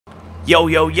Yo,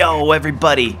 yo, yo,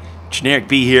 everybody. Generic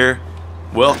B here.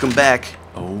 Welcome back.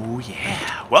 Oh,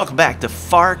 yeah. Welcome back to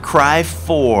Far Cry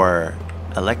 4.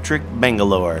 Electric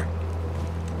Bangalore.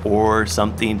 Or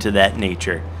something to that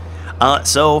nature.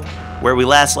 So, where we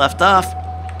last left off,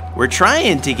 we're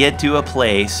trying to get to a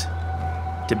place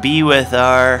to be with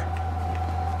our...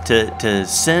 To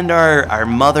send our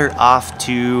mother off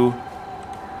to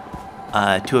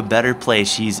a better place.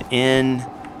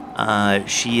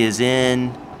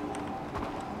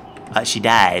 She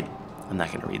died. I'm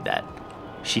not gonna read that.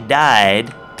 She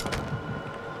died,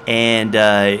 and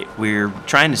we're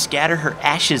trying to scatter her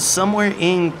ashes somewhere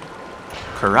in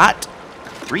Kyrat.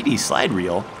 3D slide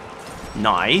reel,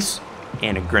 nice,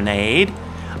 and a grenade.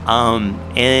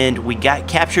 And we got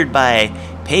captured by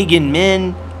Pagan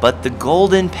Min, but the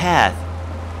Golden Path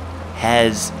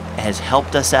has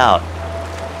helped us out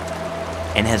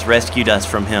and has rescued us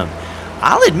from him.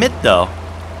 I'll admit though,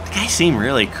 the guy seemed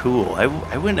really cool. I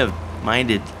wouldn't have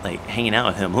minded like hanging out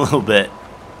with him a little bit.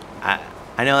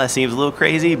 I know that seems a little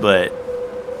crazy, but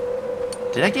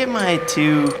did I get my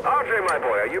two? Ajay, my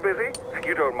boy, are you busy?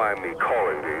 You don't mind me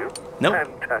calling, do you? Nope.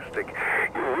 Fantastic.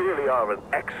 You really are an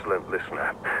excellent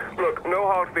listener. Look, no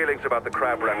hard feelings about the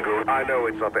crab rangoon. I know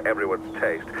it's not to everyone's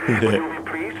taste. But you'll be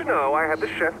pleased to know I had the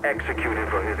chef executed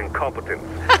for his incompetence.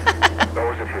 Or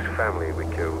was it his family we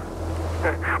killed?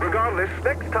 Regardless,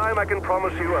 next time I can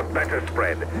promise you a better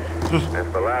spread.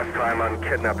 That's the last time I'm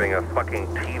kidnapping a fucking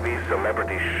TV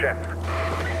celebrity chef.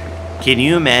 Can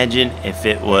you imagine if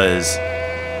it was...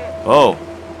 Oh.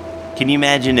 Can you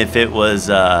imagine if it was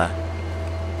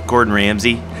Gordon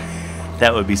Ramsay?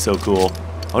 That would be so cool.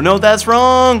 Oh no, that's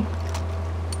wrong!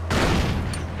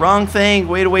 Wrong thing.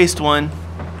 Way to waste one.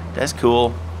 That's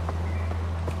cool.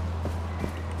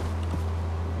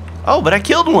 Oh, but I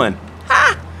killed one.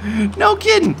 Ha! No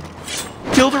kidding.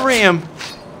 Killed a ram.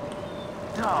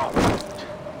 No.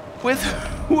 With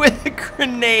a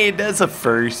grenade. That's a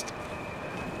first.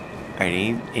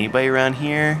 Alright, anybody around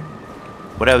here?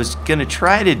 What I was gonna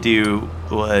try to do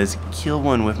was kill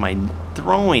one with my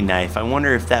throwing knife. I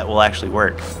wonder if that will actually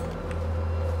work.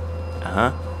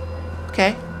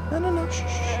 Okay. No. Shh.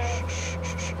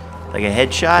 Like a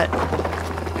headshot.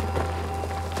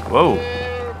 Whoa.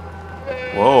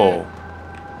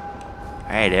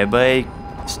 Alright, everybody,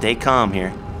 stay calm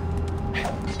here.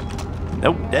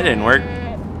 Nope, that didn't work.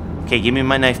 Okay, give me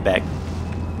my knife back.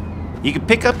 You can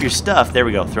pick up your stuff. There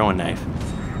we go, throwing knife.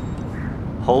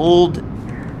 Hold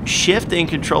shift and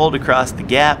control to cross the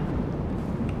gap.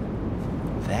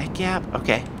 That gap?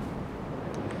 Okay.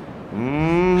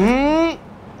 No!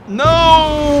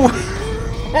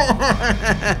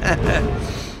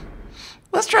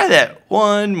 Let's try that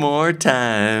one more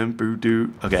time.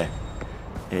 Okay.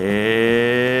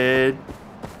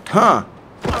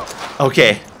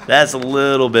 Okay, that's a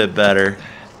little bit better.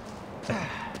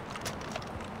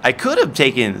 I could have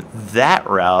taken that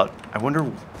route. I wonder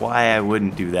why I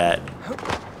wouldn't do that.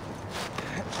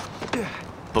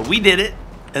 But we did it.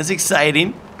 That's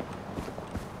exciting.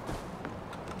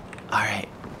 Alright.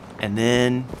 And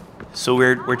then, so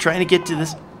we're trying to get to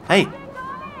this. Hey.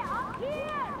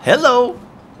 Hello.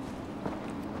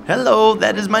 Hello,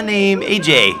 that is my name,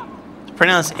 AJ. It's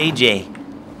pronounced AJ.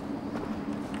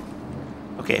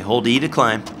 Okay, hold E to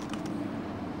climb.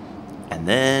 And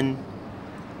then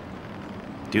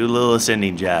do a little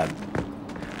ascending job.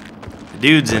 The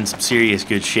dude's in some serious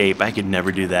good shape. I could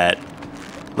never do that.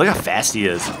 Look how fast he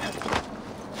is.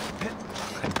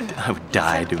 I would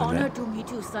die doing that. Honor to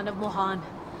meet you, son of Mohan.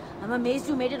 I'm amazed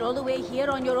you made it all the way here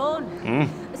on your own.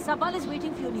 Sabal is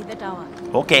waiting for you near the tower.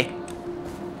 Okay.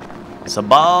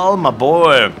 Sabal, my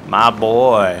boy.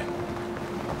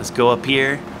 Let's go up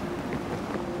here.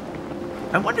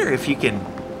 I wonder if you can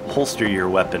holster your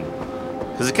weapon.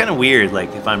 Because it's kind of weird,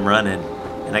 like, if I'm running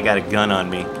and I got a gun on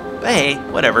me. But hey,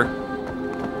 whatever.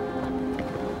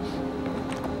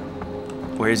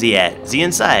 Where's he at? Is he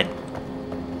inside?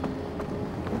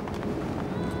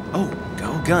 Oh,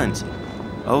 go guns.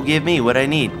 Oh, give me what I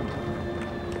need.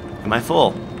 Am I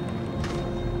full?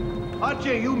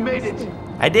 Ajay, you made it.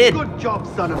 I did. Good job,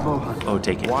 son of Mohan. Oh,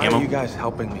 take it. Why Ammo. are you guys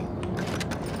helping me?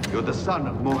 You're the son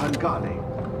of Mohan Ghale.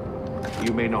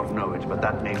 You may not know it, but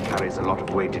that name carries a lot of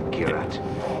weight in Kyrat,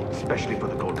 especially for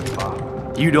the Golden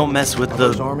Path. You don't mess with Are the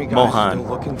those army guys Mohan. still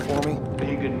looking for me?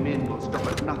 Pagan Min will stop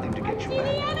at nothing to get you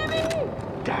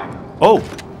back. Damn. Oh,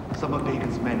 Some of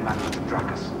Pagan's men managed to track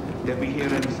us. They'll be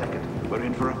here any second. We're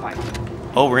in for a fight.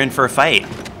 oh, we're in for a fight.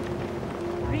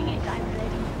 Bring it, I'm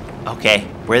ready. Okay,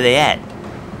 where they at?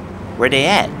 Where they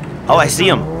at? Oh, I see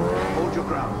them. Hold your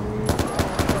ground.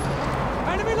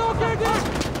 Enemy located!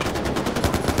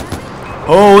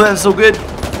 Oh, that's so good.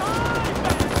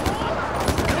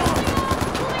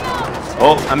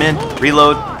 Oh, I'm in.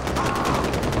 Reload.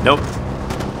 Nope.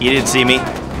 You didn't see me.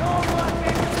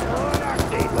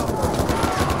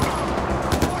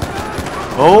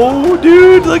 Oh,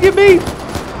 dude, look at me.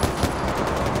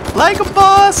 Like a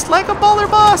boss, like a baller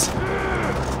boss.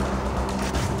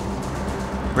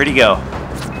 Where'd he go?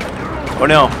 Oh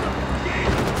no.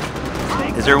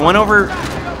 Is there one over?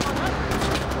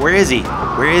 Where is he?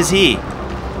 Where is he?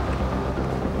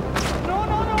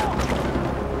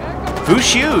 Who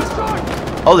shoots?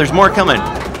 Oh, there's more coming.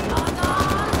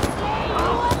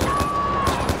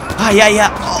 Ah, yeah,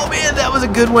 yeah. Oh man, that was a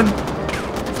good one.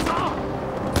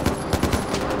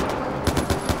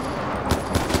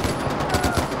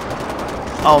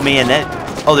 Oh man, that.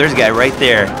 Oh, there's a guy right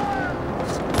there.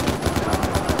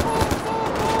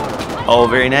 Oh,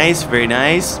 very nice, very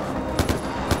nice.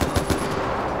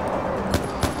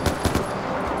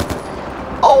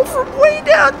 Oh, from way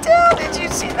downtown, did you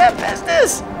see that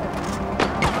business?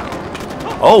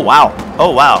 Oh wow,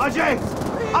 oh wow. Ajay,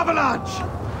 avalanche!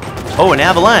 Oh, an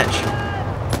avalanche.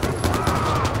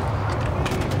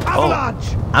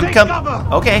 Avalanche! Oh, I'm Take coming.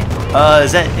 cover! Okay,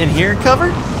 is that in here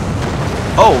covered?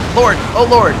 Oh Lord, oh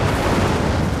Lord.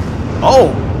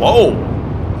 Oh, whoa.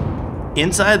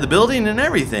 Inside the building and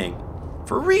everything.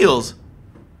 For reals.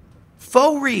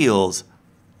 Faux reals.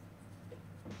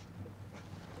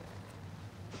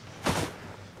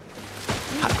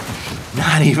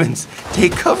 Not even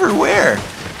take cover where?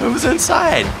 It was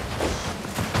inside.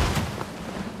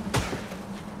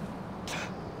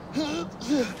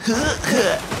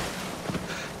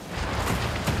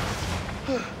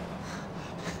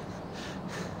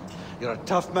 You're a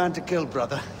tough man to kill,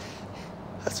 brother.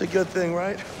 That's a good thing,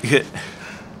 right?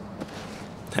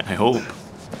 I hope.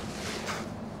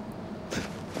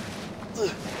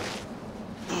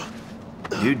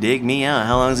 You dig me out.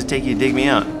 How long does it take you to dig me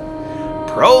out?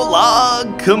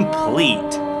 Prologue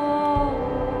complete.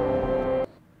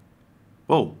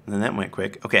 Whoa, then that went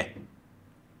quick. Okay.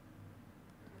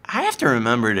 I have to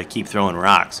remember to keep throwing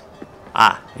rocks.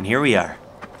 Ah, and here we are.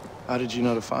 How did you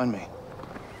know to find me?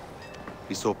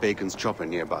 We saw Pagan's chopper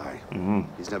nearby.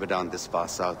 He's never down this far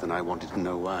south, and I wanted to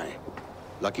know why.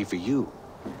 Lucky for you,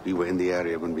 we were in the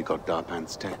area when we got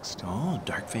Darpan's text. Oh,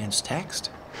 Darkvan's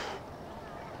text.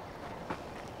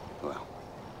 Well,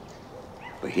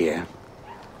 we're here.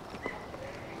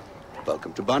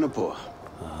 Welcome to Banapur.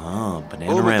 Oh, Over the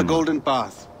Banana Golden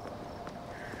Path.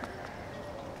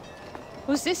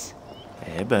 Who's this?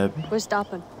 Hey, babe. Where's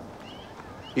Darpan?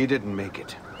 He didn't make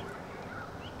it.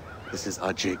 This is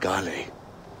Ajay Ghale,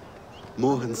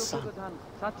 Mohan's son.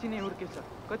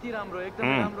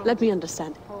 Let me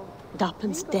understand.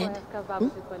 Darpan's dead?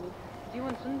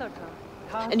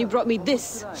 And you brought me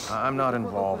this? I'm not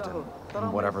involved in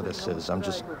whatever this is. I'm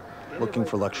just looking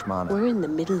for Lakshmana. We're in the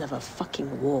middle of a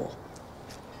fucking war.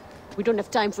 We don't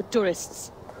have time for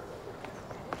tourists.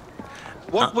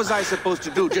 What was I supposed to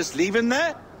do? Just leave him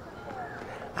there?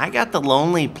 I got the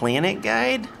Lonely Planet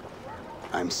guide.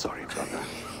 I'm sorry, brother.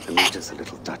 Anita's a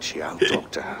little touchy. I'll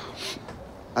talk to her.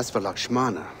 As for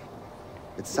Lakshmana,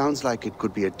 it sounds like it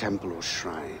could be a temple or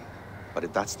shrine. But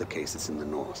if that's the case, it's in the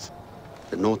north.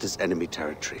 The north is enemy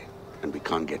territory, and we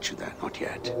can't get you there, not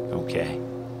yet. Okay.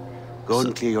 Go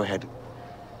and clear your head.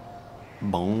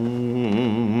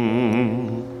 Boom.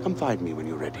 Come find me when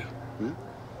you're ready.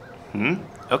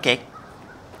 Okay.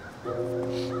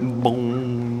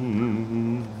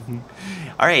 Boom.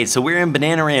 All right, so we're in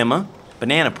Bananarama,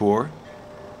 Bananapur.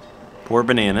 Poor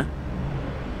banana.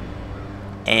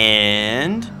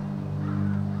 And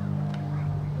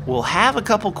we'll have a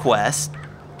couple quests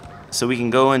so we can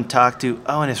go and talk to...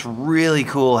 Oh, and it's really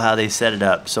cool how they set it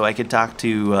up. So I could talk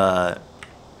to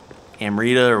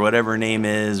Amrita or whatever her name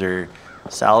is, or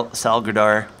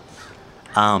Salgadar.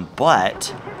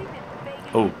 But...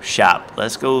 Oh, shop.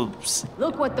 Let's go...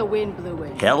 Look what the wind blew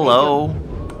in. Hello.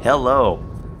 Hello.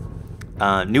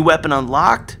 New weapon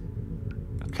unlocked.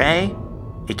 Okay.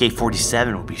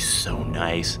 AK-47 would be so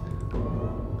nice.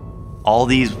 All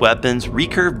these weapons.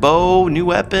 Recurve bow, new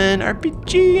weapon,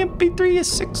 RPG, MP3, a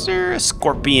sixer, a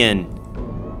scorpion.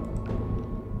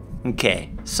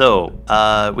 Okay, so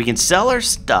we can sell our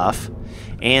stuff,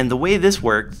 and the way this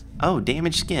works... Oh,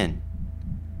 damaged skin.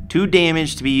 2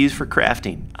 damage to be used for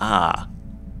crafting. Ah,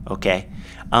 okay.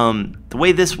 The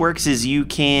way this works is you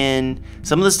can...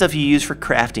 Some of the stuff you use for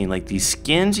crafting, like these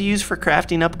skins you use for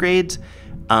crafting upgrades,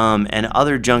 and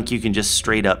other junk you can just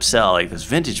straight up sell, like this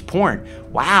vintage porn.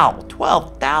 Wow,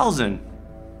 12,000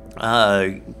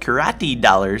 karate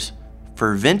dollars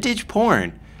for vintage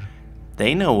porn.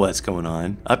 They know what's going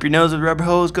on. Up your nose with rubber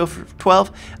hose, go for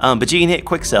 12. But you can hit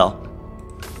quick sell.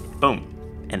 Boom.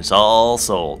 And it's all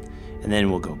sold. And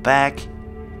then we'll go back.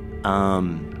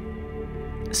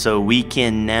 So we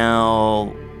can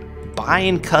now buy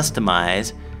and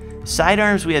customize.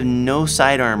 Sidearms, we have no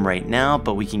sidearm right now,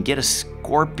 but we can get a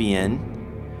scorpion.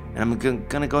 And I'm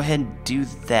gonna go ahead and do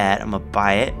that. I'm gonna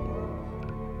buy it.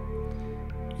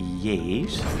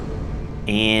 Yes.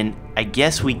 And I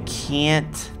guess we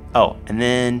can't... Oh, and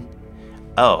then...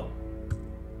 Oh.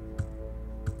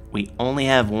 We only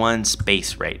have one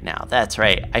space right now. That's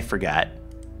right, I forgot.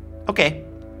 Okay.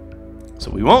 So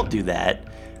we won't do that.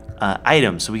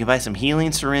 Items. So we can buy some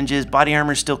healing syringes. Body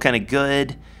armor is still kind of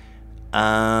good.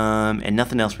 And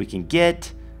nothing else we can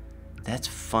get. That's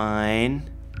fine.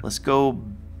 Let's go...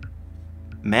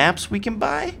 Maps we can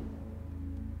buy?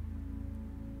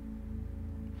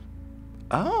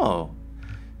 Oh.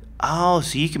 Oh,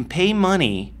 so you can pay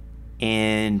money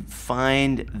and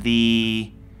find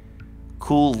the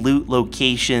cool loot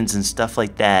locations and stuff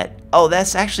like that. Oh,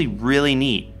 that's actually really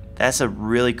neat. That's a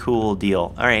really cool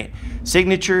deal. All right.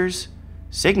 Signatures.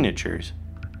 Signatures.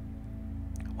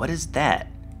 What is that?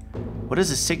 What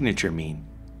does a signature mean?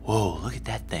 Whoa, look at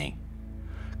that thing.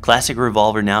 Classic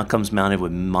revolver now comes mounted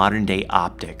with modern day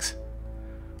optics.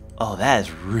 Oh, that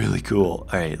is really cool.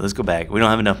 All right, let's go back. We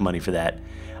don't have enough money for that.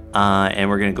 And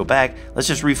we're going to go back. Let's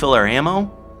just refill our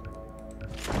ammo.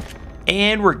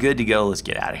 And we're good to go. Let's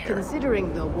get out of here.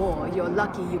 Considering the war, you're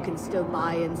lucky you can still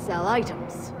buy and sell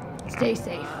items. Stay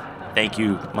safe. Thank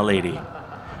you, my lady.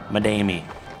 My damie.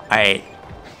 All right.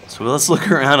 So let's look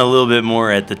around a little bit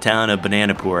more at the town of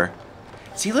Bananapur.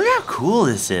 See, look how cool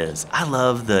this is. I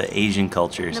love the Asian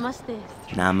cultures. Namaste.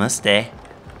 Namaste.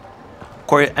 Of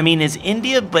course, I mean, it's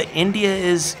India, but India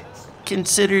is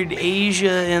considered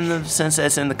Asia in the sense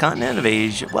that's in the continent of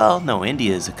Asia. Well, no,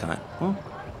 India is a continent. Well,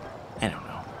 I don't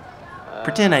know.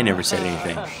 Pretend I never said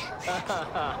anything.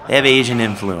 They have Asian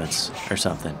influence or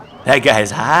something. That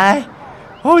guy's high?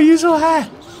 Oh, you so high.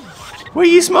 What are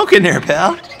you smoking there,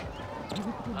 pal?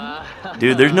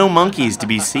 Dude, there's no monkeys to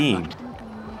be seen.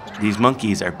 These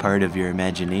monkeys are part of your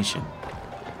imagination.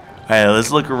 All right,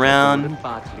 let's look around.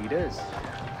 Path leaders.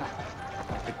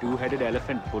 The two-headed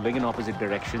elephant pulling in opposite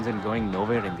directions and going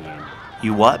nowhere in the end.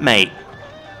 You what, mate?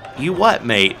 You what,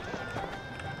 mate?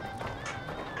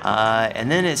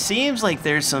 And then it seems like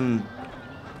there's some...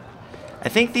 I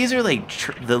think these are like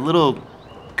the little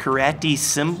karate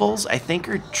symbols. I think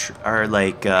are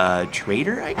like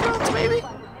trader icons, maybe?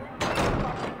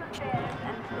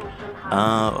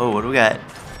 Oh, what do we got?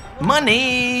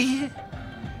 Money!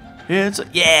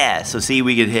 Yeah, so see,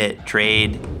 we could hit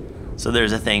trade. So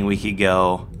there's a thing we could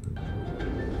go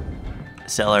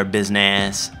sell our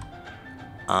business.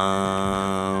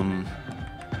 And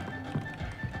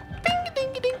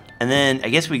then I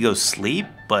guess we go sleep,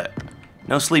 but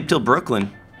no sleep till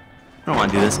Brooklyn. I don't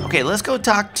want to do this. Okay, let's go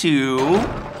talk to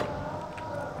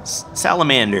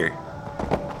Salamander.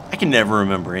 I can never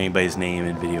remember anybody's name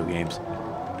in video games.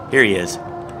 Here he is.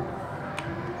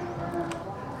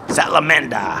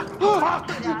 Salamander.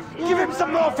 Give him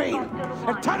some morphine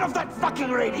and turn off that fucking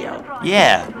radio.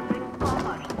 Yeah.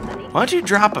 Why don't you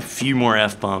drop a few more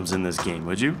F-bombs in this game,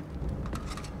 would you?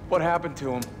 What happened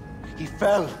to him? He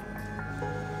fell.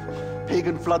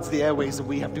 Pagan floods the airways and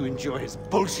we have to endure his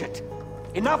bullshit.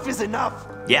 Enough is enough.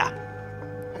 Yeah.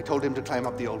 I told him to climb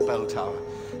up the old bell tower,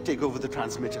 take over the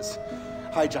transmitters,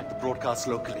 hijack the broadcast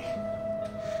locally.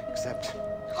 Except...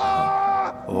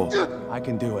 Oh, I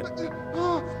can do it.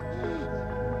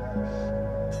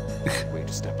 Way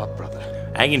to step up, brother.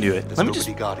 I can do it. There's Let me nobody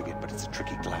just... guarding it, but it's a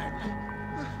tricky climb.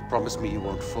 Promise me you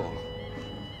won't fall.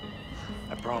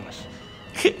 I promise.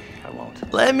 I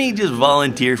won't. Let me just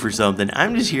volunteer for something.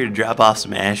 I'm just here to drop off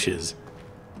some ashes.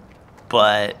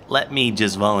 But let me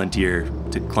just volunteer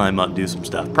to climb up and do some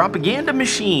stuff. Propaganda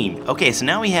machine. Okay, so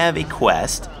now we have a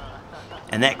quest.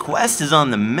 And that quest is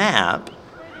on the map.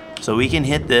 So we can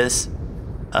hit this.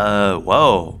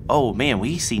 Whoa. Oh, man,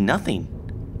 we see nothing.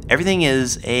 Everything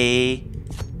is a...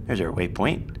 There's our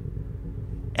waypoint.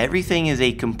 Everything is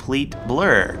a complete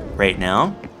blur right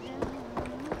now.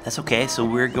 That's okay, so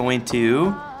we're going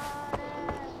to...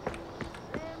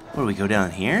 What do we go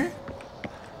down here?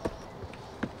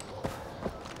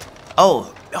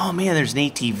 Oh man, there's an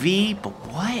ATV, but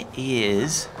what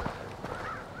is...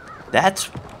 That's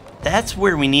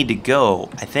where we need to go,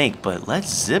 I think, but let's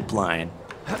zip line.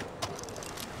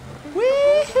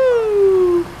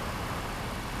 Woohoo!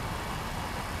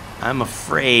 I'm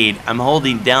afraid. I'm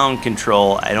holding down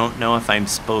control. I don't know if I'm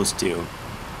supposed to.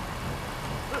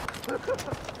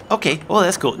 Okay, well,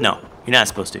 that's cool. No, you're not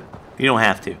supposed to. You don't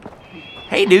have to.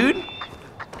 Hey, dude.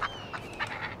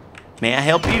 May I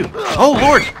help you? Oh,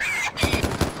 Lord.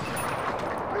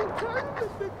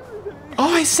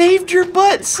 Oh, I saved your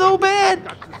butt so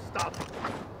bad.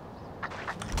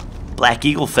 Black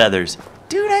eagle feathers.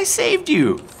 Dude, I saved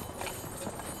you.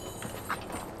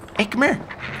 Hey, come here.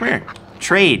 Come here.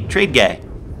 Trade guy.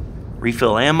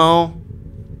 Refill ammo.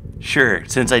 Sure,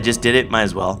 since I just did it, might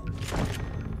as well.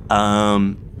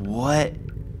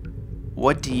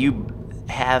 What do you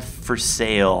have for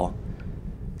sale?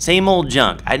 Same old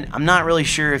junk. I'm not really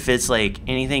sure if it's like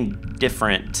anything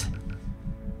different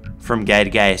from guy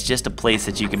to guy. It's just a place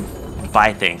that you can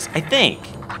buy things, I think.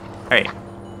 Alright,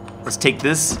 let's take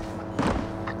this.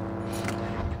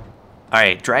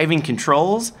 Alright, driving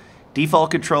controls.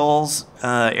 Default controls,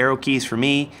 arrow keys for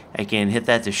me. I can hit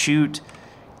that to shoot.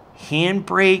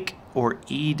 Handbrake or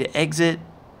E to exit.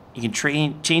 You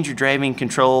can change your driving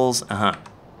controls.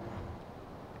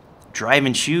 Drive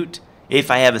and shoot.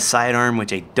 If I have a sidearm,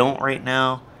 which I don't right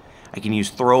now, I can use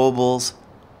throwables.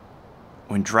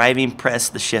 When driving, press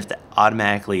the shift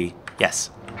automatically. Yes.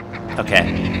 Okay.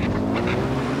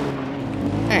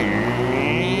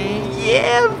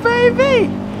 Yeah,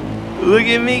 baby! Look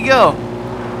at me go.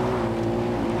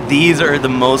 These are the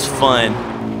most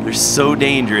fun. They're so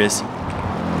dangerous.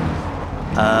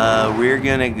 We're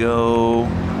gonna go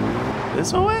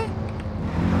this way?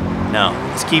 No,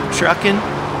 let's keep trucking.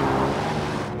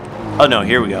 Oh no,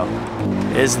 here we go.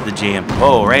 This is the jam.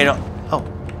 Oh, right. Oh,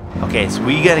 okay, so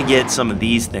we gotta get some of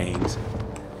these things.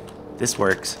 This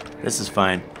works. This is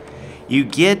fine. You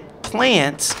get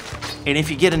plants, and if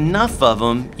you get enough of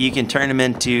them, you can turn them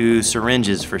into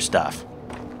syringes for stuff.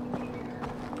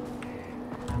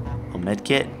 A med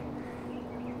kit.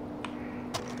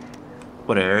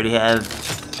 What, I already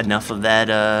have enough of that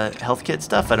health kit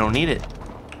stuff? I don't need it,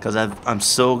 because I'm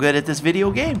so good at this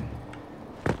video game.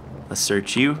 Let's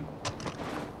search you.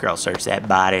 Girl, search that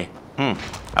body.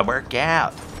 I work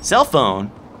out. Cell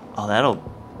phone. Oh,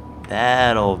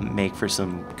 that'll make for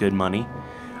some good money.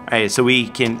 All right, so we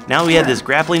can now we have this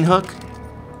grappling hook.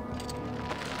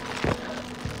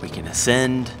 We can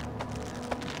ascend.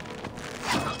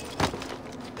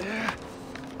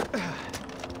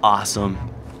 Awesome.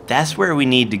 That's where we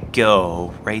need to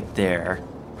go, right there.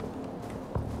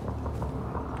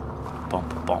 Boom,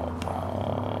 boom,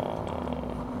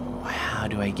 boom. How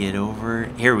do I get over?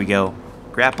 Here we go.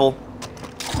 Grapple.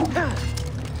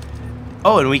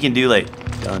 Oh, and we can do like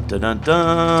dun dun dun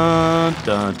dun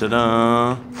dun dun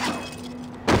dun.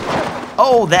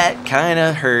 Oh, that kind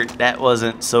of hurt. That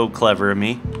wasn't so clever of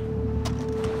me.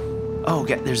 Oh,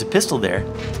 God, there's a pistol there.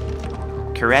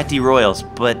 Karate Royals,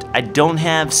 but I don't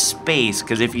have space,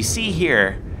 because if you see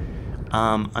here,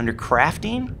 under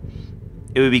crafting,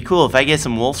 it would be cool if I get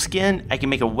some wolf skin, I can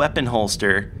make a weapon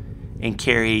holster and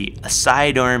carry a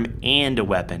sidearm and a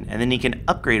weapon, and then you can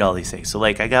upgrade all these things. So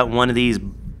like I got one of these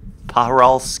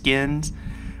Paral skins,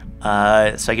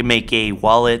 so I can make a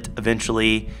wallet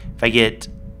eventually. If I get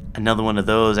another one of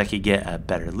those, I could get a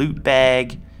better loot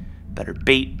bag, better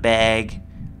bait bag,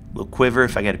 a little quiver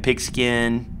if I got a pig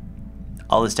skin,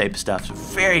 all this type of stuff. So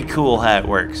very cool how it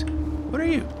works. What are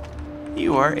you?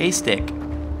 You are a stick.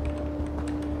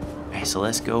 Alright, so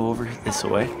let's go over this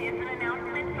way.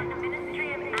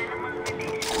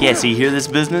 Yeah, so you hear this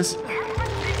business?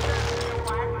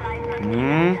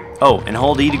 Oh, and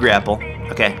hold E to grapple.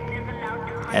 Okay.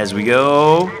 As we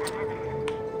go.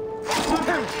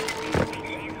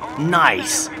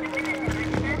 Nice.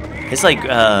 It's like,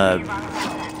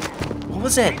 what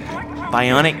was that?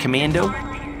 Bionic Commando?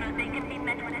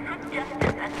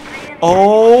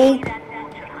 Oh!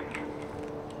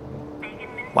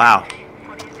 Wow.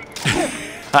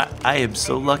 I am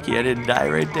so lucky I didn't die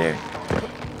right there.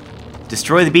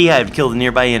 Destroy the beehive to kill the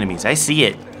nearby enemies. I see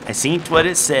it. I seen what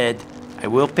it said. I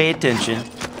will pay attention.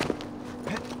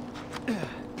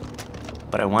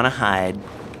 But I want to hide.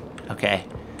 Okay.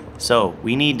 So,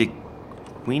 we need to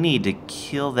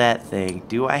kill that thing.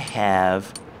 Do I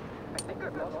have...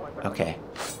 Okay.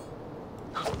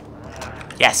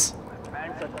 Yes!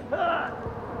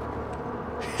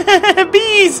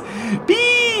 Bees!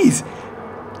 Bees!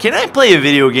 Can I play a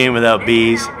video game without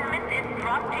bees?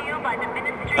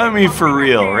 I mean, for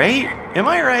real, right? Am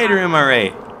I right or am I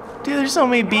right? Dude, there's so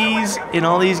many bees in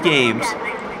all these games.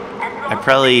 I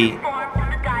probably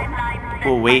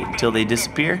will wait until they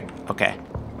disappear. Okay.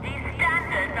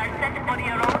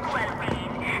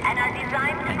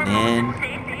 And then...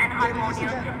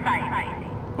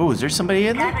 Oh, is there somebody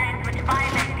in there?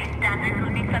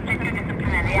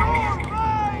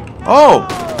 Oh!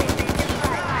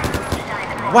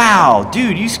 Wow,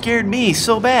 dude, you scared me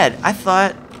so bad. I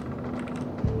thought...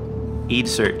 E to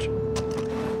search.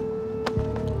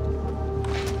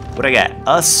 What I got?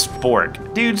 A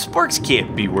spork. Dude, sporks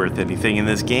can't be worth anything in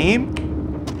this game.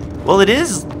 Well, it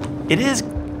is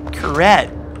Kyrat.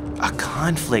 A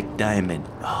conflict diamond.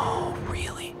 Oh,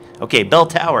 really? Okay, Bell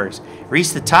Towers.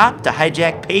 Reach the top to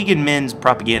hijack Pagan Min's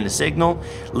propaganda signal.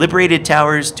 Liberated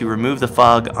towers to remove the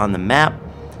fog on the map.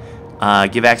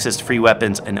 Give access to free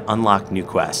weapons and unlock new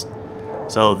quests.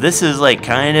 So this is like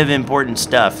kind of important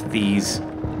stuff. These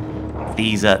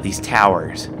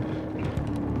towers.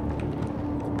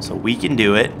 So we can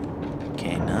do it.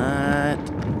 Okay, not.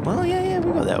 Well, yeah,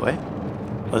 we go that way.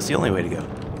 Well, that's the only way to go.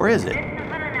 Where is it?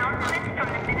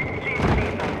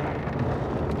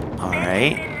 All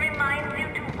right.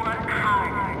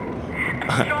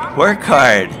 Work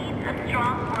hard.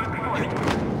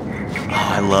 Oh,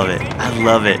 I love it. I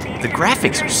love it. The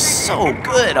graphics are so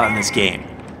good on this game.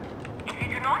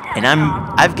 And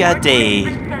I've got a.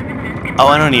 Oh,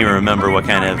 I don't even remember what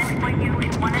kind of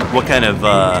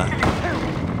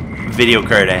video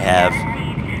card I have.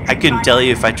 I couldn't tell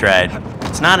you if I tried.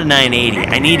 It's not a 980.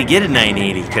 I need to get a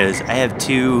 980 because I have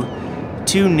two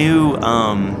new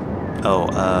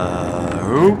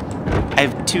I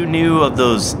have two new of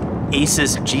those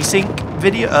Asus G-Sync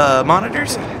video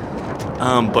monitors.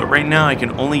 But right now I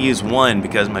can only use one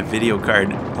because my video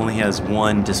card only has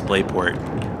one display port.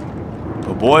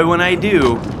 But boy, when I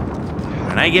do,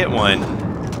 when I get one.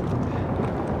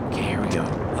 Okay, here we go.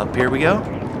 Up here we go.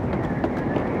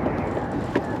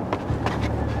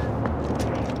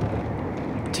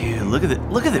 Dude, look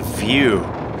at the view.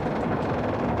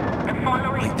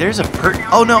 Like there's a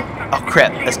oh no. Oh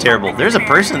crap, that's terrible. There's a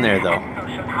person there though.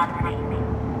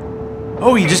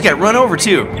 Oh, you just got run over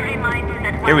too.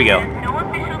 Here we go.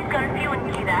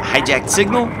 Hijacked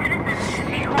signal.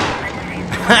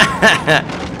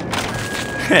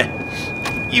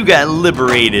 You got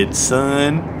liberated,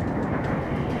 son.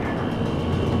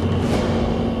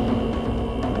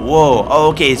 Whoa. Oh,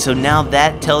 okay, so now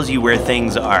that tells you where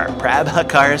things are.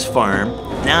 Prabhakar's farm.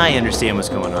 Now I understand what's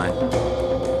going on.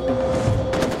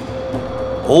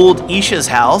 Old Isha's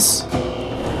house.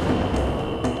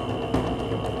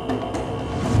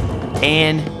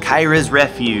 And Kyra's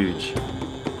refuge.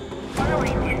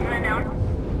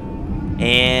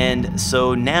 And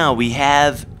so now we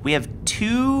have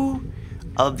two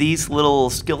of these little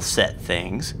skill set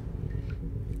things.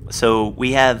 So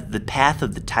we have the Path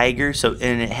of the Tiger, so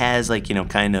and it has like, you know,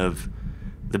 kind of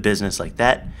the business like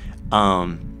that.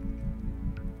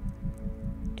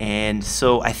 And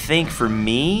so I think for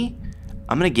me,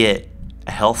 I'm gonna get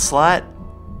a health slot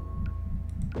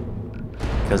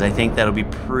because I think that'll be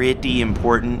pretty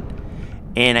important.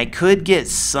 And I could get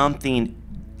something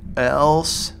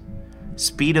else.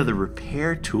 Speed of the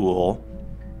repair tool.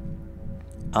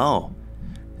 Oh,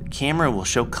 the camera will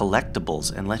show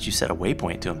collectibles and let you set a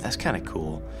waypoint to them. That's kind of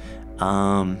cool.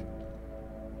 I'm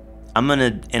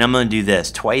gonna do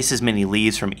this. Twice as many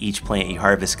leaves from each plant you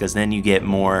harvest, because then you get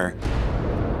more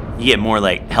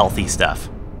like healthy stuff.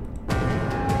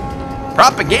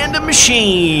 Propaganda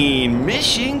machine,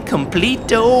 mission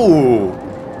completo.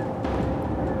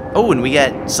 Oh, and we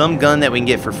got some gun that we can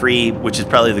get for free, which is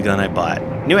probably the gun I bought.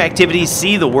 New activities,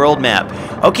 see the world map.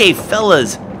 Okay,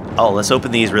 fellas. Oh, let's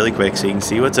open these really quick so you can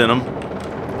see what's in them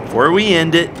before we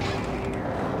end it.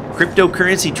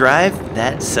 Cryptocurrency drive.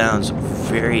 That sounds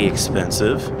very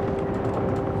expensive.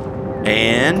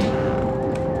 And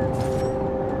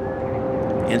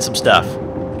some stuff.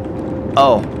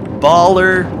 Oh,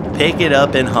 baller. Pick it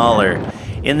up and holler.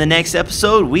 In the next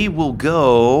episode, we will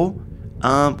go...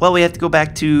 well, we have to go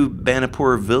back to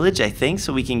Banapur village, I think,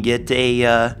 so we can get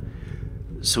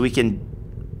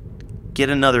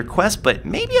another quest. But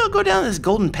maybe I'll go down this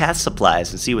Golden Path supplies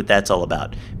and see what that's all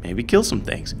about. Maybe kill some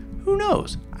things. Who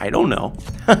knows? I don't know.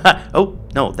 Oh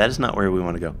no, that is not where we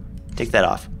want to go. Take that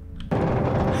off.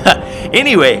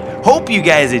 Anyway, hope you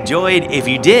guys enjoyed. If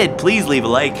you did, please leave a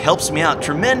like. Helps me out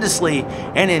tremendously.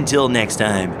 And until next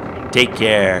time. Take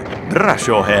care. Brush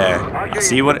your hair. I'll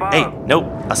see you when. Hey, nope.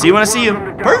 I'll see you when I see you.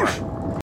 Peace.